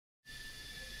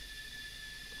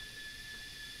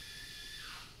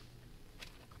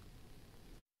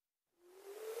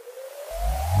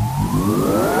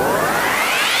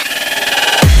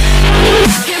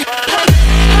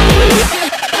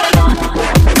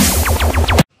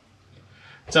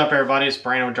What's up, everybody? It's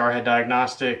Brandon with Jarhead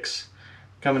Diagnostics,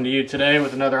 coming to you today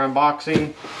with another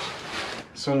unboxing.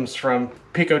 This one's from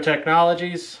Pico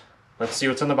Technologies. Let's see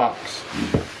what's in the box.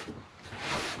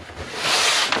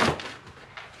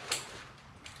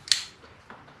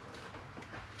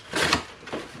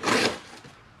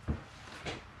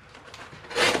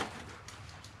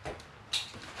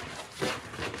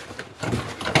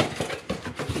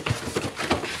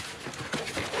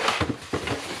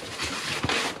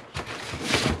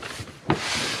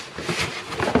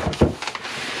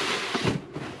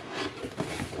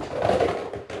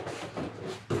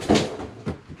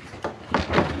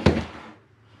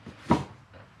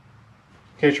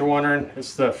 In case you're wondering,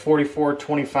 it's the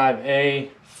 4425A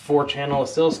 4-channel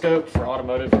oscilloscope for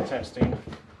automotive testing.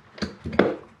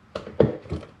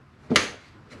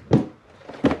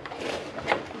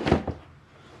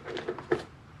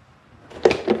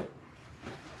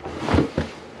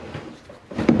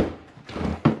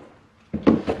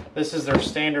 This is their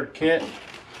standard kit.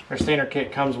 Their standard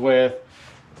kit comes with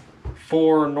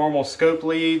 4 normal scope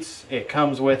leads. It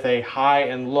comes with a high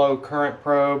and low current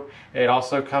probe. It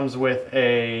also comes with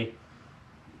a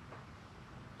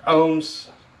ohms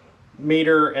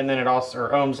meter, and then it also, or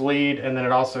ohms lead, and then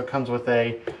it also comes with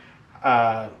a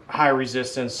high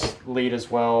resistance lead as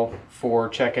well for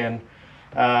checking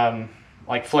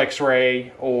like flex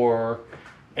ray or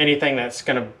anything that's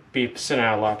going to be sending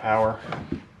out a lot of power.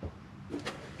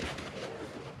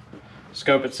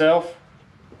 Scope itself.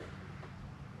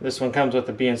 This one comes with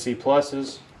the BNC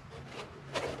pluses.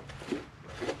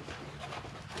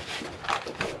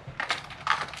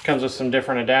 Comes with some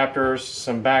different adapters,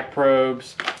 some back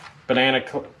probes, banana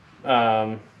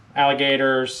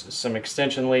alligators, some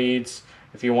extension leads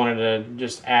if you wanted to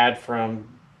just add from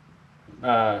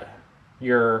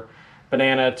your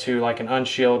banana to like an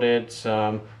unshielded,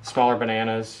 some smaller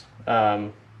bananas,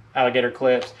 alligator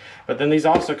clips. But then these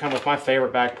also come with my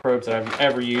favorite back probes that I've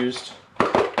ever used.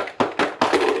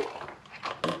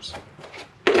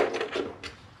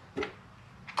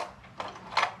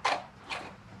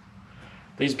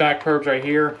 These back probes right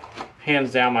here,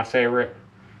 hands down my favorite,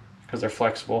 because they're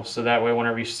flexible. So that way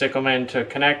whenever you stick them into a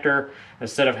connector,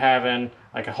 instead of having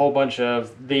like a whole bunch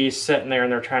of these sitting there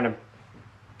and they're trying to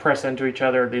press into each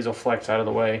other, these will flex out of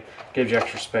the way. Gives you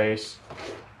extra space.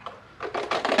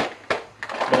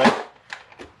 But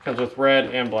comes with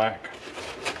red and black.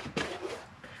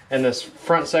 And this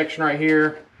front section right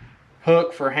here,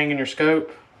 hook for hanging your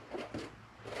scope.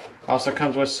 Also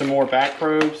comes with some more back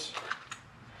probes.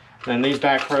 Then these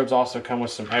back probes also come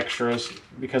with some extras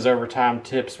because over time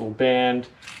tips will bend,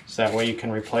 so that way you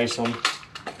can replace them.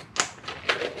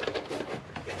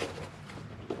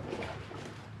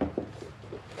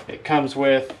 It comes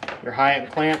with your high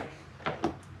amp clamp.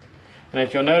 And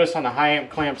if you'll notice on the high amp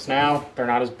clamps now, they're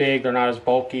not as big, they're not as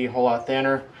bulky, a whole lot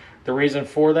thinner. The reason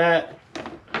for that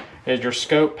is your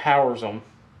scope powers them.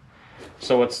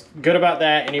 So what's good about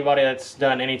that, anybody that's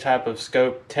done any type of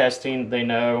scope testing, they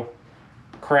know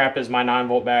crap is my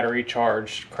 9-volt battery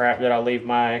charged. Crap, did I leave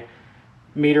my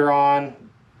meter on?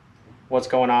 What's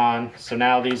going on? So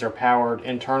now these are powered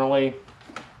internally.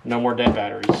 No more dead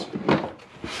batteries.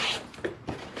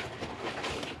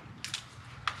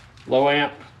 Low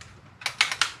amp.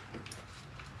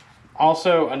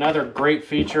 Also, another great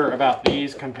feature about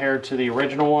these compared to the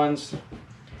original ones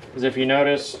is if you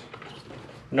notice,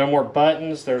 no more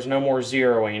buttons, there's no more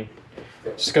zeroing.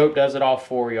 Scope does it all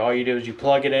for you. All you do is you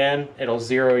plug it in, it'll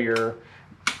zero your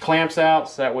clamps out,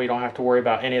 so that way you don't have to worry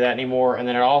about any of that anymore. And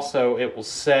then it will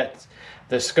set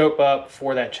the scope up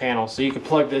for that channel. So you can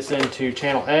plug this into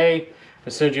channel A.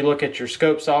 As soon as you look at your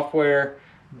scope software,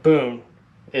 boom,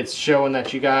 it's showing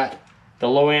that you got the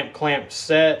low amp clamp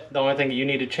set. The only thing that you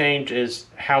need to change is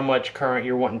how much current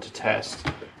you're wanting to test.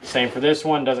 Same for this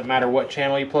one, doesn't matter what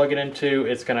channel you plug it into,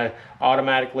 it's going to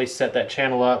automatically set that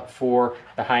channel up for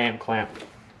the high amp clamp.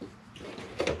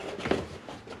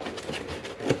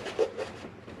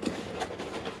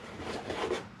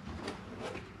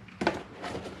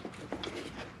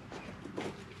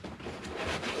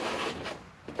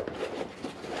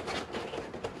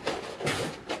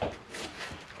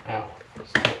 Now,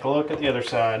 let's take a look at the other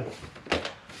side.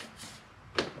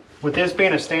 With this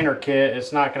being a standard kit,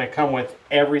 it's not going to come with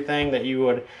everything that you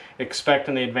would expect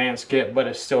in the advanced kit, but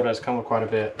it still does come with quite a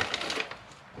bit.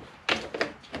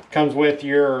 Comes with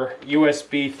your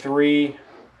USB 3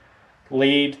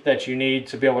 lead that you need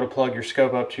to be able to plug your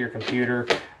scope up to your computer.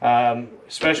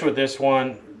 Especially with this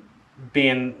one,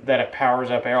 being that it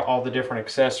powers up all the different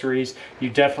accessories,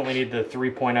 you definitely need the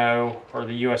 3.0 or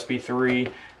the USB 3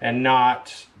 and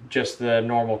not just the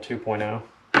normal 2.0.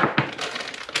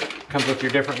 Comes with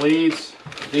your different leads.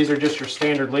 These are just your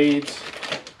standard leads.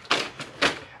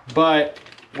 But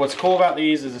what's cool about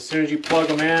these is as soon as you plug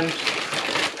them in,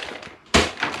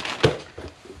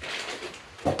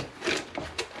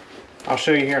 I'll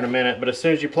show you here in a minute, but as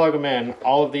soon as you plug them in,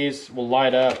 all of these will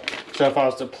light up. So if I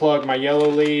was to plug my yellow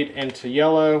lead into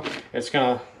yellow, it's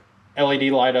going to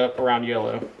LED light up around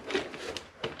yellow.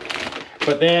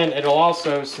 But then it'll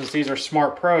also, since these are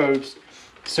smart probes,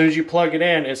 as soon as you plug it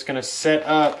in, it's going to set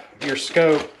up your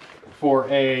scope for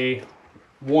a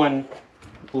 1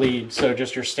 lead. So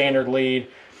just your standard lead.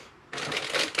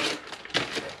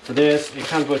 For this, it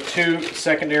comes with 2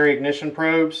 secondary ignition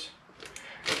probes.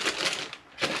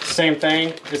 Same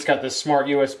thing, it's got this smart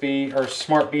USB or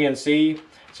smart BNC.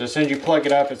 So as soon as you plug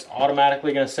it up, it's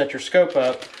automatically going to set your scope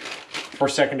up for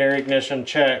secondary ignition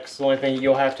checks. The only thing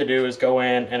you'll have to do is go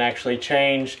in and actually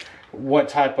change what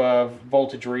type of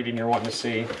voltage reading you're wanting to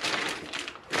see.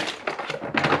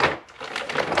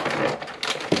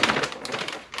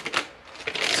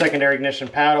 Secondary ignition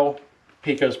paddle.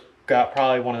 Pico's got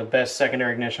probably one of the best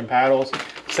secondary ignition paddles.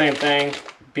 Same thing,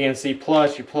 BNC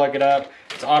plus, you plug it up,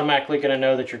 it's automatically going to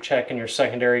know that you're checking your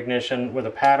secondary ignition with a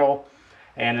paddle,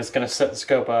 and it's going to set the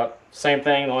scope up. Same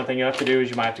thing, the only thing you have to do is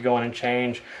you might have to go in and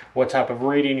change what type of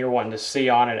reading you're wanting to see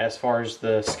on it as far as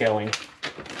the scaling.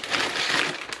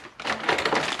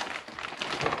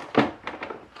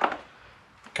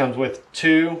 Comes with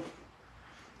 2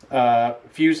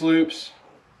 fuse loops.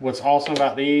 What's awesome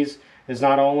about these is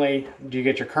not only do you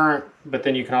get your current, but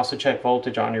then you can also check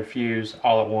voltage on your fuse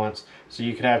all at once. So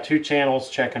you could have 2 channels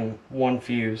checking 1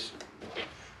 fuse.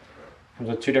 Comes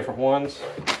with 2 different ones.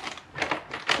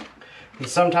 And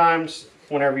sometimes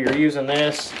whenever you're using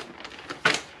this,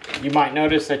 you might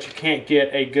notice that you can't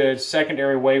get a good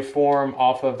secondary waveform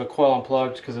off of the coil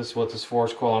unplugged, because this is what this for,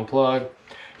 is coil unplugged.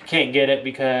 You can't get it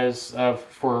because of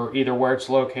for either where it's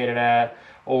located at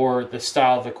or the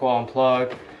style of the coil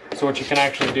unplugged. So what you can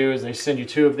actually do is they send you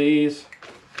 2 of these.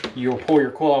 You'll pull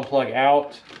your coil unplug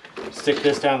out, stick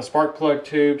this down the spark plug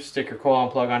tube, stick your coil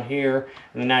unplug on here,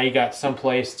 and then now you got some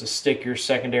place to stick your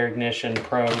secondary ignition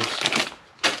probes.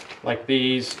 Like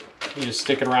these, you just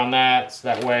stick it around that, so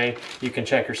that way you can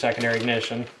check your secondary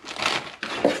ignition.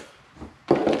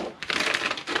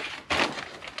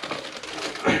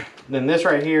 Then this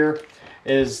right here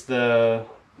is the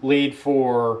lead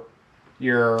for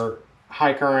your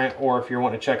high current, or if you're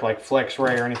wanting to check like flex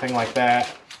ray or anything like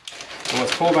that. And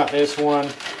what's cool about this one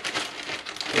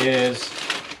is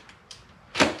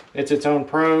it's its own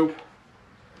probe,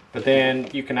 but then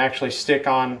you can actually stick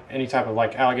on any type of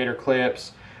like alligator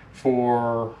clips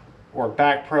or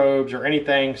back probes or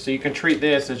anything. So you can treat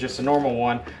this as just a normal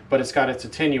one, but it's got its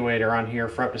attenuator on here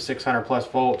for up to 600 plus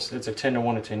volts. It's a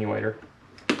 10-to-1 attenuator.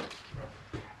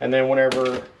 And then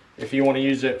whenever, if you want to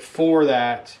use it for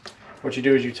that, what you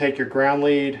do is you take your ground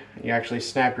lead, and you actually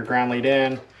snap your ground lead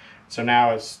in. So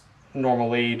now it's normal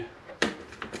lead.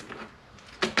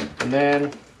 And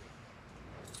then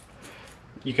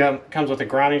comes with a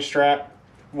grounding strap.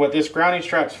 What this grounding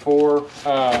strap's for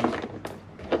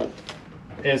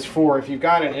is for if you've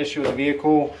got an issue with a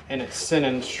vehicle and it's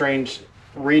sending strange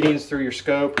readings through your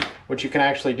scope, what you can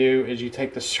actually do is you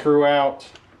take the screw out,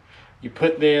 you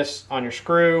put this on your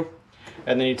screw,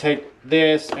 and then you take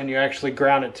this and you actually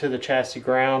ground it to the chassis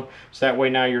ground. So that way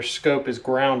now your scope is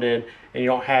grounded and you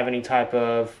don't have any type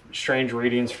of strange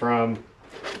readings from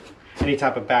any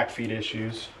type of backfeed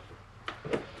issues.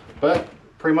 But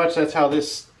pretty much that's how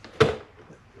this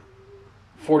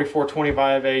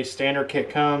 4425A standard kit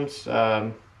comes.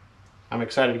 I'm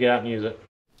excited to get out and use it.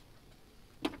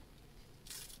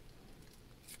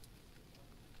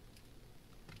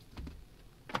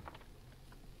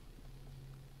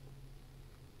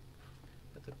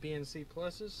 Got the BNC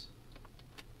pluses,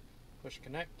 push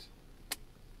connect.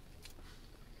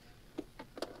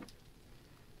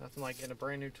 Nothing like getting a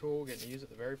brand new tool, getting to use it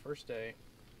the very first day.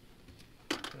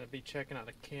 Gonna be checking out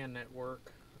a CAN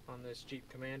network on this Jeep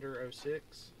Commander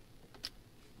 06.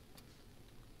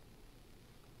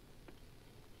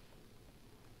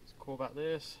 What's cool about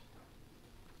this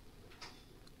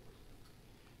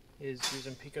is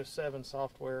using Pico 7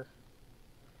 software.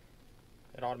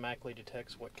 It automatically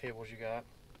detects what cables you got.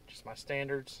 Just my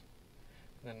standards.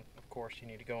 And then of course you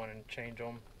need to go in and change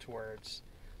them to where it's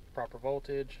proper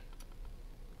voltage.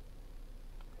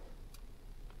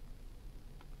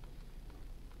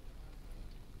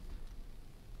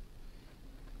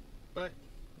 But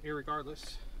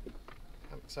irregardless,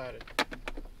 I'm excited.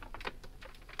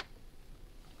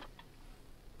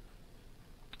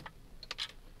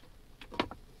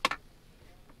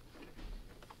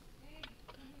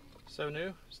 So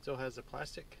new, still has the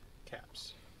plastic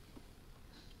caps.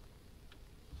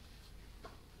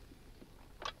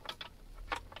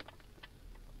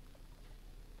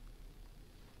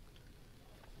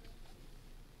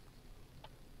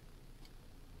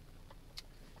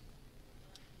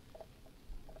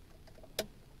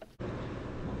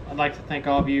 I'd like to thank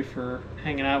all of you for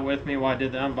hanging out with me while I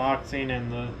did the unboxing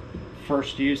and the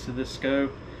first use of this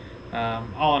scope.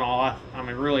 All in all, I'm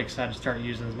really excited to start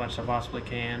using as much as I possibly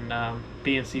can.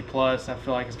 BNC Plus, I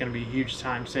feel like is going to be a huge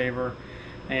time saver,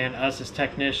 and us as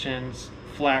technicians,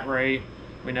 flat rate,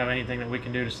 we know anything that we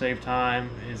can do to save time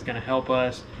is going to help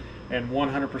us, and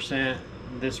 100%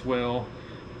 this will.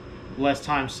 Less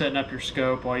time setting up your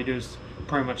scope. All you do is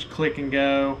pretty much click and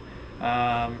go.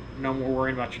 No more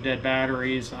worrying about your dead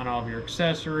batteries on all of your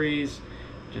accessories.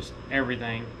 Just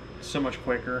everything so much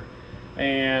quicker.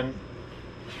 And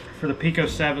for the Pico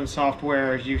 7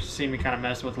 software, as you see me kind of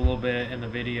mess with a little bit in the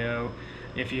video,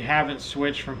 if you haven't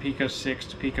switched from Pico 6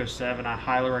 to Pico 7, I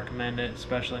highly recommend it,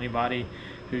 especially anybody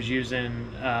who's using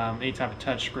any type of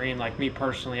touch screen. Like me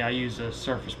personally, I use a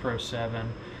Surface Pro 7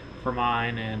 for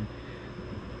mine, and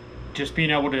just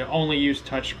being able to only use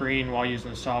touchscreen while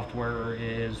using the software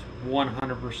is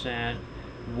 100%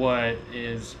 what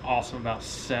is awesome about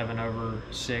 7 over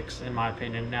 6 in my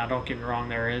opinion. Now don't get me wrong,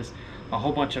 there is a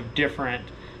whole bunch of different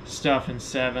stuff in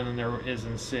 7 than there is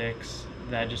in 6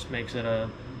 that just makes it a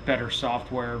better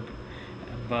software,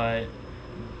 but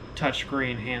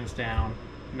touchscreen hands down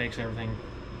makes everything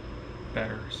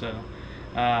better. So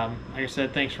like I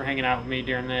said, thanks for hanging out with me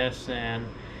during this, and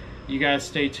you guys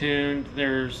stay tuned.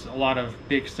 There's a lot of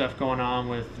big stuff going on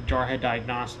with Jarhead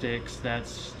Diagnostics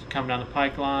that's coming down the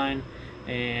pipeline,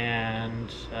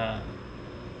 and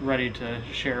ready to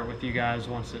share it with you guys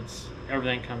once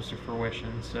everything comes to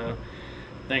fruition. So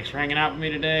thanks for hanging out with me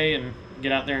today, and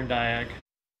get out there and diag.